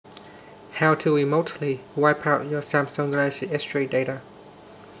how to remotely wipe out your Samsung Galaxy S3 data.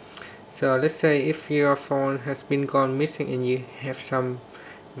 So let's say if your phone has been gone missing and you have some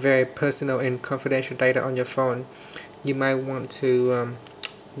very personal and confidential data on your phone, you might want to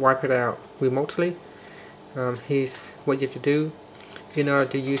wipe it out remotely. Here's what you have to do. In order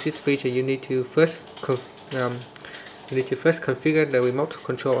to use this feature, you need to first configure the remote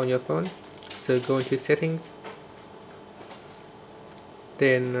control on your phone. So go into settings,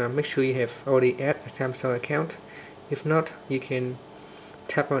 then make sure you have already added a Samsung account. If not, you can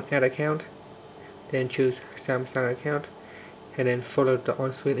tap on add account, then choose Samsung account, and then follow the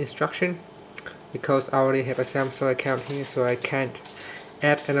on-screen instruction. Because I already have a Samsung account here, so I can't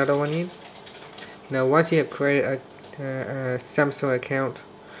add another one in. Now once you have created a Samsung account,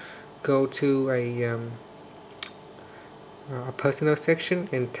 go to a personal section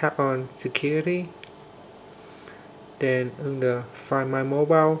and tap on security. Then under Find My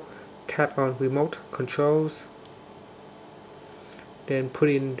Mobile, tap on Remote Controls. Then put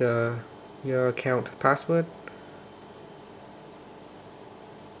in your account password.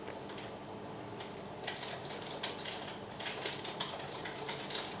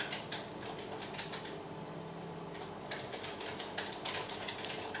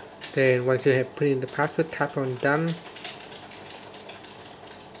 Then once you have put in the password, tap on Done.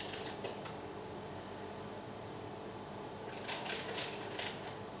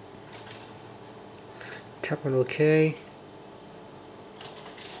 Tap on OK.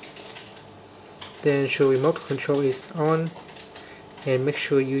 Then show remote control is on, and make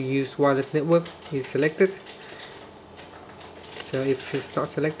sure you use wireless network is selected. So if it's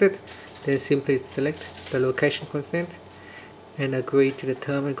not selected, then simply select the location consent and agree to the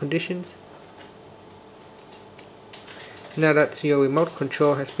terms and conditions. Now that your remote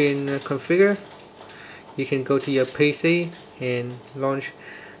control has been configured, you can go to your PC and launch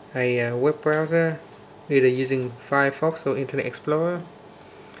a web browser, either using Firefox or Internet Explorer.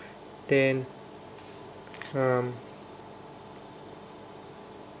 Then on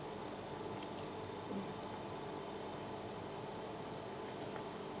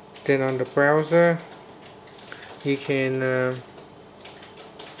the browser you can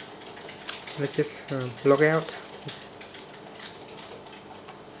let's just log out.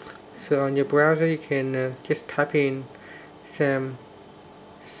 So on your browser you can just type in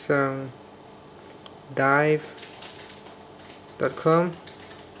samsungdive.com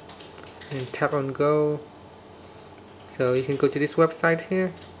and tap on go. So you can go to this website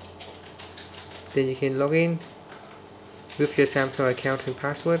here, then you can log in with your Samsung account and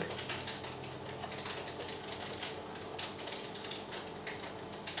password.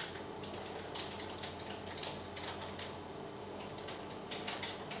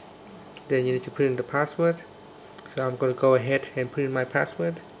 Then you need to put in the password. So I'm going to go ahead and put in my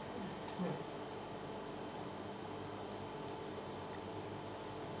password.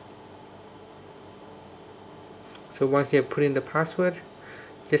 So once you have put in the password,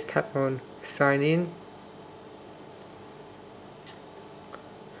 just tap on sign in.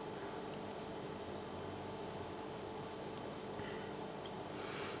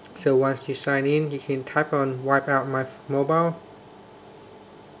 So once you sign in, you can type on wipe out my mobile.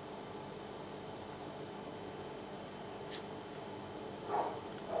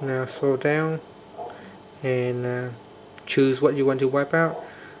 Now scroll down and choose what you want to wipe out.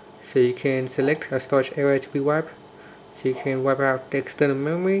 So you can select a storage area to be wiped. So you can wipe out the external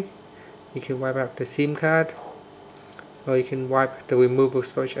memory, you can wipe out the SIM card, or you can wipe the removable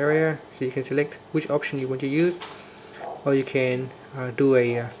storage area. So you can select which option you want to use, or you can do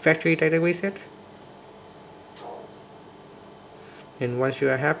a factory data reset. And once you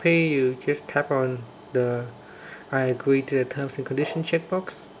are happy, you just tap on the I agree to the terms and conditions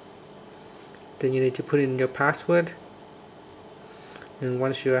checkbox. Then you need to put in your password, and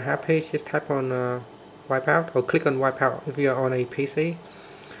once you are happy, just tap on wipe out, or click on wipe out if you are on a PC.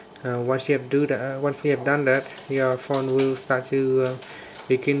 Once you have done that, your phone will start to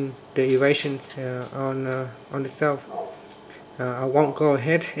begin the erasure on itself. I won't go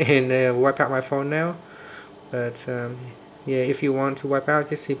ahead and wipe out my phone now, but yeah, if you want to wipe out,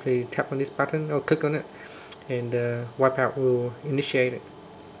 just simply tap on this button or click on it, and wipe out will initiate it.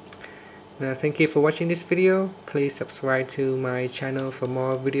 Now, thank you for watching this video. Please subscribe to my channel for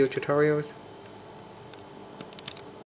more video tutorials.